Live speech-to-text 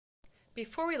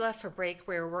Before we left for break,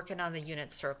 we were working on the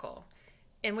unit circle.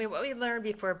 And what we learned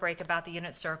before break about the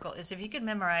unit circle is if you can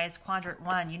memorize quadrant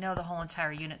 1, you know the whole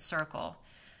entire unit circle.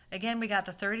 Again, we got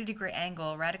the 30-degree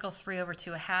angle, radical 3 over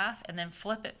 2 1/2, and then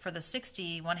flip it for the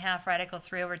 60, 1/2 radical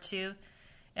 3 over 2.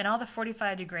 And all the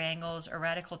 45-degree angles are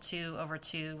radical 2 over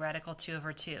 2, radical 2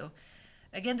 over 2.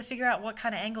 Again, to figure out what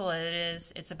kind of angle it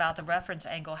is, it's about the reference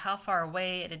angle, how far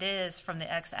away it is from the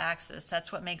x-axis.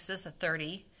 That's what makes this a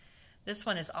 30. This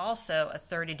one is also a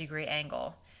 30-degree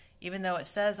angle. Even though it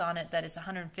says on it that it's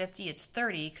 150, it's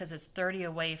 30 because it's 30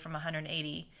 away from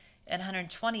 180. And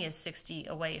 120 is 60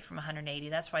 away from 180.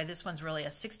 That's why this one's really a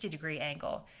 60-degree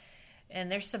angle.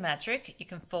 And they're symmetric. You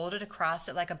can fold it across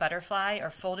it like a butterfly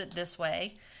or fold it this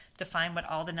way to find what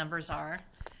all the numbers are,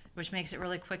 which makes it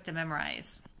really quick to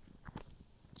memorize.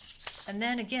 And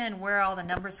then again, where all the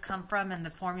numbers come from and the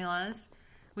formulas,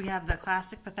 we have the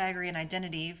classic Pythagorean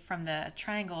identity from the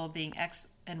triangle being x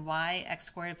and y, x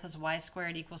squared plus y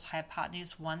squared equals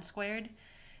hypotenuse 1 squared.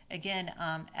 Again,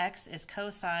 x is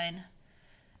cosine,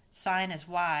 sine is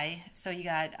y, so you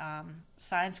got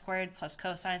sine squared plus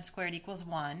cosine squared equals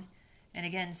 1. And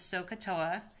again,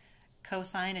 SOHCAHTOA,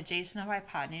 cosine adjacent over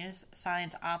hypotenuse,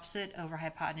 sine's opposite over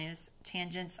hypotenuse,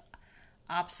 tangent's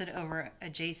opposite over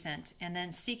adjacent. And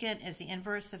then secant is the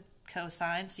inverse of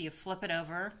cosine, so you flip it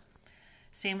over.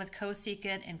 Same with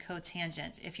cosecant and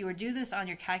cotangent. If you were to do this on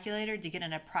your calculator to get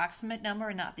an approximate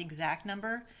number, not the exact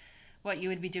number, what you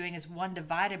would be doing is 1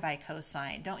 divided by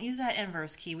cosine. Don't use that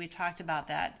inverse key. We've talked about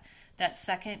that. That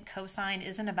second cosine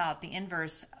isn't about the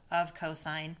inverse of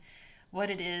cosine. What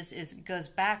it is it goes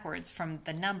backwards from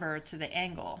the number to the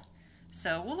angle.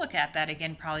 So we'll look at that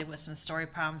again probably with some story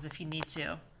problems if you need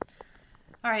to.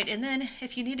 All right, and then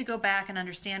if you need to go back and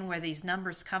understand where these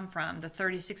numbers come from, the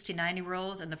 30, 60, 90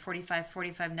 rules and the 45,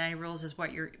 45, 90 rules is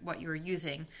what you're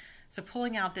using. So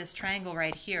pulling out this triangle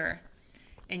right here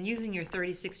and using your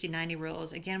 30, 60, 90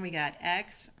 rules, again we got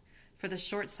x for the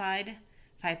short side,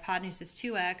 the hypotenuse is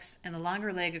 2x, and the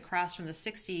longer leg across from the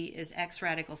 60 is x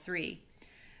radical 3.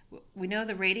 We know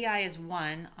the radii is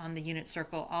 1 on the unit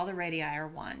circle. All the radii are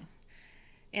 1.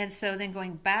 And so then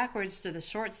going backwards to the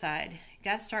short side, you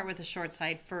got to start with the short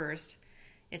side first.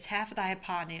 It's half of the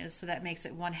hypotenuse, so that makes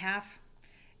it 1/2.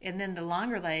 And then the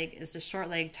longer leg is the short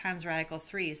leg times radical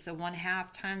 3. So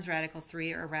 1/2 times radical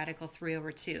 3 or radical 3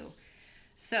 over 2.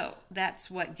 So that's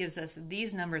what gives us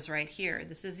these numbers right here.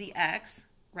 This is the x,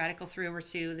 radical 3 over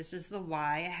 2. This is the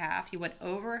y, 1/2. You went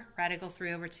over radical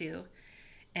 3 over 2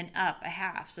 and up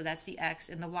 1/2. So that's the x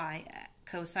and the y.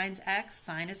 Cosine's x,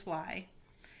 sine is y.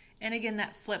 And again,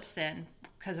 that flips then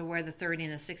because of where the 30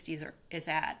 and the 60s is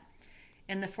at.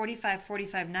 And the 45,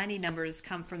 45, 90 numbers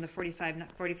come from the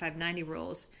 45, 45, 90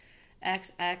 rules.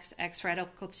 X, x, x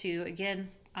radical 2.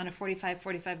 Again, on a 45,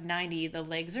 45, 90, the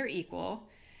legs are equal.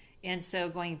 And so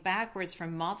going backwards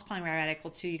from multiplying by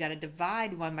radical 2, you got to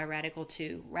divide 1 by radical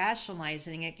 2.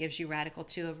 Rationalizing it gives you radical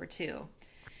 2 over 2.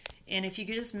 And if you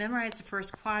could just memorize the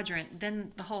first quadrant,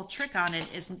 then the whole trick on it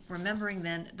is remembering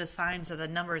then the signs of the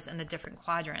numbers in the different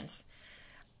quadrants.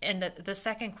 In the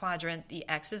second quadrant, the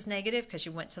x is negative because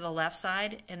you went to the left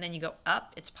side, and then you go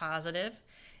up, it's positive.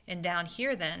 And down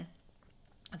here then,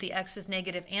 the x is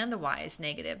negative and the y is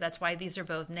negative. That's why these are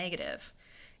both negative.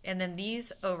 And then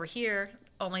these over here,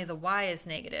 only the y is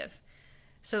negative.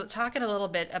 So talking a little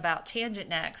bit about tangent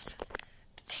next.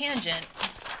 Tangent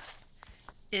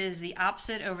is the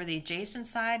opposite over the adjacent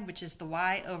side, which is the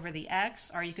y over the x,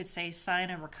 or you could say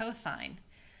sine over cosine.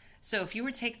 So if you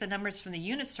were to take the numbers from the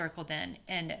unit circle then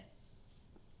and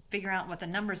figure out what the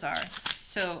numbers are.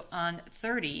 So on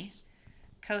 30,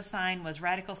 cosine was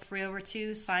radical 3 over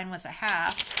 2, sine was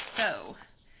 1/2. So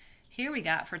here we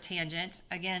got for tangent,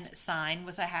 again, sine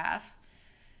was 1/2.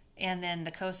 And then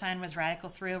the cosine was radical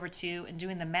 3 over 2. And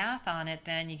doing the math on it,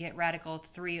 then you get radical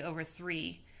 3 over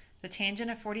 3. The tangent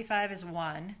of 45 is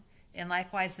 1, and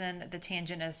likewise then the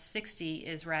tangent of 60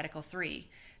 is radical 3.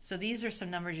 So these are some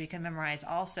numbers you can memorize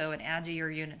also and add to your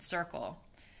unit circle.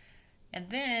 And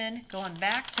then going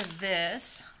back to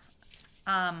this,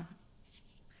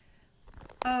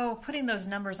 putting those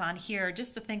numbers on here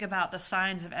just to think about the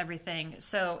signs of everything.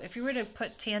 So if you were to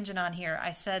put tangent on here,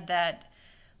 I said that,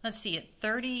 let's see, at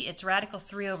 30 it's radical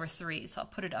 3 over 3, so I'll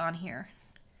put it on here.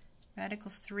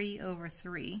 Radical 3 over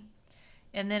 3.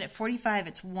 And then at 45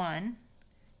 it's 1,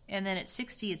 and then at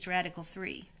 60 it's radical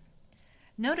 3.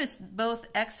 Notice both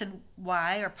x and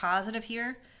y are positive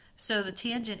here, so the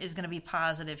tangent is going to be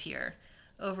positive here.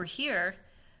 Over here,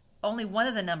 only one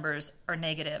of the numbers are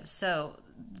negative, so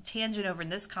the tangent over in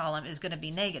this column is going to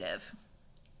be negative.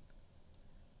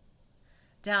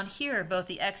 Down here, both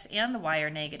the x and the y are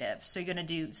negative. So you're going to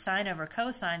do sine over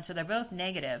cosine, so they're both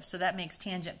negative. So that makes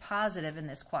tangent positive in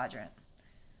this quadrant.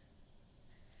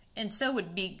 And so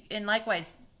would be, and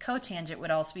likewise, cotangent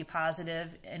would also be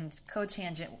positive, and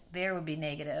cotangent there would be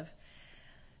negative.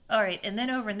 All right, and then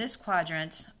over in this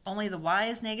quadrant, only the y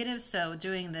is negative, so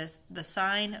doing this, the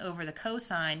sine over the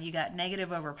cosine, you got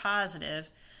negative over positive,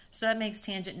 so that makes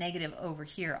tangent negative over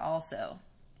here also.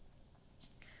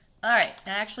 All right,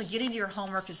 now actually getting to your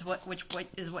homework is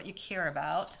what you care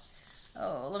about.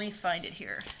 Oh, let me find it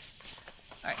here.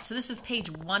 All right, so this is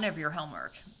page 1 of your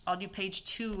homework. I'll do page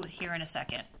 2 here in a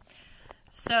second.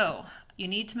 So you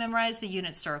need to memorize the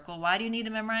unit circle. Why do you need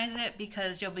to memorize it?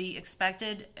 Because you'll be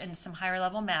expected in some higher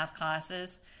level math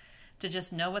classes to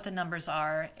just know what the numbers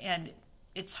are, and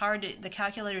it's hard to, the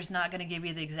calculator is not going to give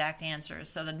you the exact answers.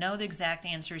 So to know the exact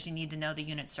answers, you need to know the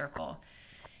unit circle.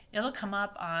 It'll come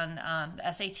up on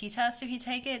the SAT test if you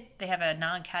take it. They have a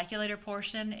non-calculator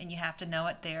portion, and you have to know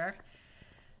it there.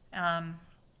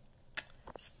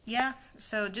 Yeah,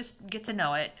 so just get to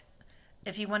know it.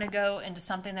 If you want to go into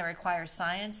something that requires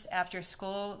science after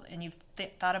school and you've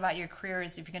thought about your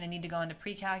careers, if you're going to need to go into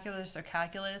pre-calculus or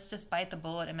calculus, just bite the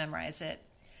bullet and memorize it.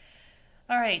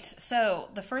 All right, so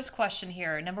the first question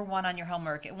here, number 1 on your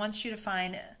homework, it wants you to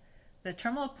find the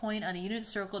terminal point on a unit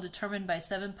circle determined by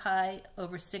 7 pi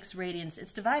over 6 radians.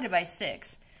 It's divided by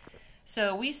 6.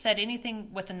 So we said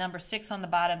anything with the number 6 on the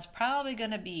bottom is probably going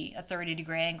to be a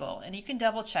 30-degree angle. And you can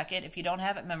double check it if you don't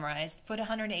have it memorized. Put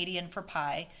 180 in for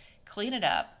pi, clean it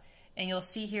up, and you'll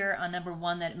see here on number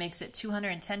 1 that it makes it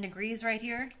 210 degrees right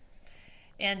here.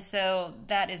 And so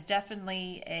that is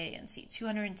definitely and see,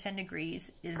 210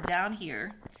 degrees is down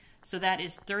here. So that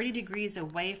is 30 degrees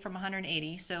away from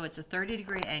 180, so it's a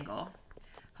 30-degree angle.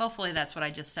 Hopefully that's what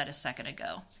I just said a second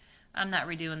ago. I'm not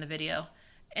redoing the video.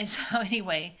 And so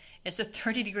anyway, it's a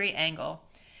 30-degree angle.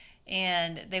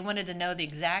 And they wanted to know the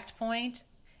exact point.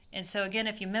 And so again,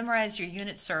 if you memorize your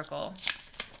unit circle,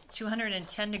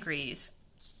 210 degrees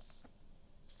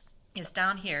is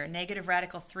down here, negative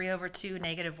radical 3 over 2,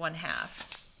 negative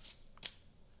 1/2.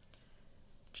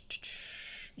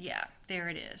 Yeah, there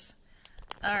it is.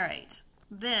 All right,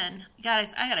 then,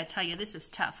 guys, I got to tell you, this is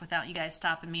tough without you guys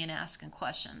stopping me and asking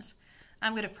questions.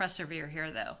 I'm going to persevere here,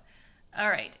 though. All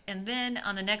right, and then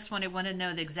on the next one, I want to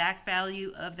know the exact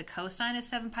value of the cosine of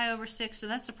 7 pi over 6, so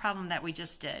that's the problem that we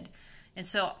just did. And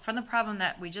so from the problem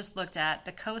that we just looked at,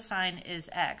 the cosine is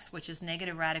x, which is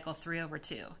negative radical 3 over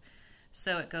 2.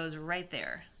 So it goes right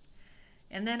there.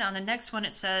 And then on the next one,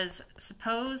 it says,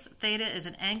 suppose theta is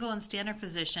an angle in standard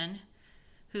position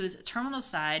whose terminal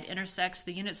side intersects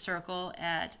the unit circle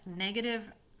at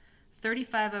negative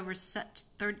 35 over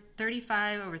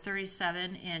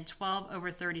 37 and 12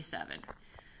 over 37.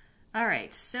 All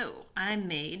right, so I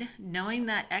made, knowing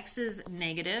that x is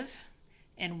negative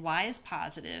and y is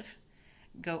positive,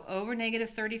 go over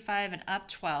negative 35 and up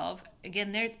 12.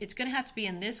 Again, it's going to have to be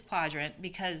in this quadrant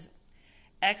because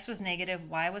x was negative,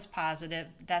 y was positive.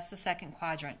 That's the second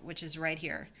quadrant, which is right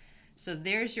here. So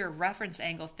there's your reference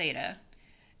angle theta.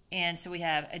 And so we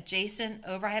have adjacent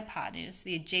over hypotenuse.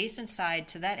 The adjacent side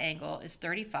to that angle is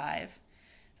 35.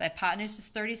 The hypotenuse is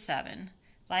 37.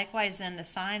 Likewise, then the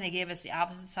sine they gave us, the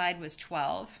opposite side was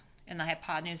 12. And the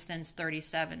hypotenuse then is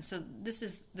 37. So this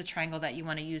is the triangle that you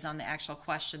want to use on the actual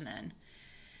question then.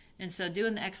 And so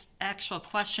doing the actual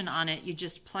question on it, you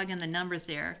just plug in the numbers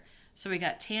there. So we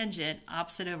got tangent,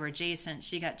 opposite over adjacent.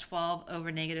 So you got 12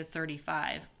 over negative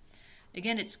 35.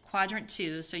 Again, it's quadrant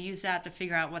 2, so use that to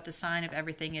figure out what the sine of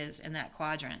everything is in that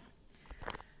quadrant.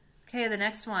 Okay, the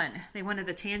next one, they wanted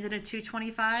the tangent of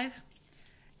 225.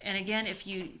 And again, if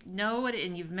you know it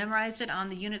and you've memorized it on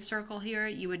the unit circle here,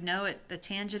 you would know it, the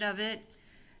tangent of it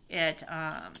at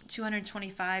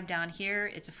 225 down here.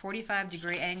 It's a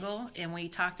 45-degree angle, and we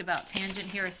talked about tangent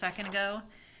here a second ago,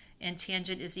 and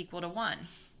tangent is equal to 1.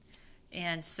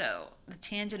 And so the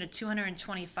tangent of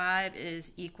 225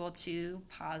 is equal to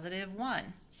positive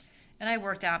 1. And I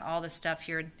worked out all this stuff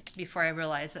here before I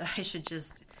realized that I should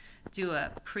just do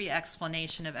a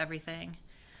pre-explanation of everything.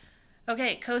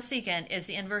 Okay, cosecant is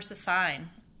the inverse of sine.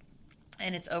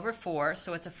 And it's over 4,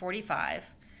 so it's a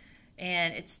 45.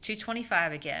 And it's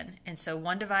 225 again. And so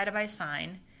 1 divided by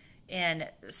sine. And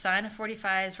sine of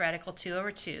 45 is radical 2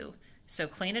 over 2. So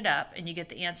clean it up, and you get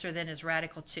the answer then is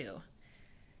radical 2.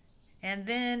 And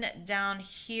then down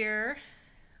here,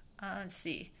 let's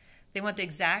see, they want the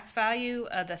exact value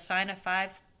of the sine of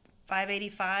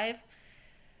 585.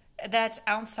 That's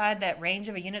outside that range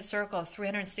of a unit circle of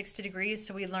 360 degrees,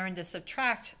 so we learned to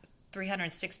subtract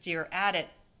 360 or add it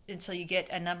until you get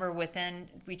a number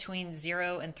between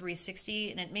 0 and 360,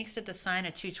 and it makes it the sine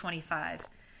of 225.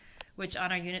 which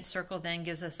on our unit circle then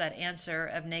gives us that answer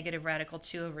of negative radical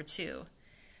 2 over 2.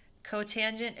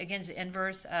 Cotangent, again, is the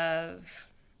inverse of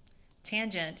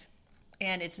tangent,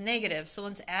 and it's negative, so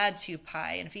let's add 2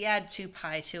 pi. And if you add 2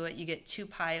 pi to it, you get 2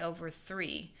 pi over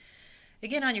 3.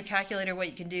 Again, on your calculator, what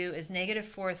you can do is negative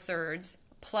 4/3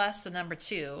 plus the number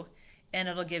 2, and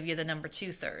it'll give you the number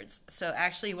 2/3. So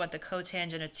actually you want the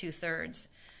cotangent of 2/3,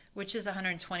 which is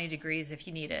 120 degrees if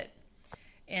you need it.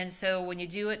 And so when you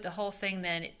do it, the whole thing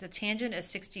then, the tangent of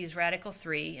 60 is radical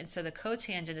 3, and so the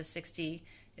cotangent of 60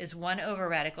 is 1 over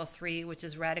radical 3, which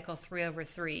is radical 3 over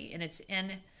 3, and it's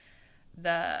in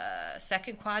the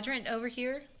second quadrant over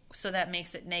here, so that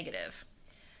makes it negative.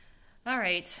 All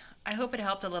right, I hope it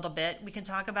helped a little bit. We can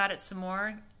talk about it some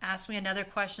more. Ask me another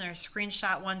question or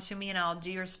screenshot one to me and I'll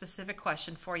do your specific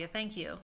question for you. Thank you.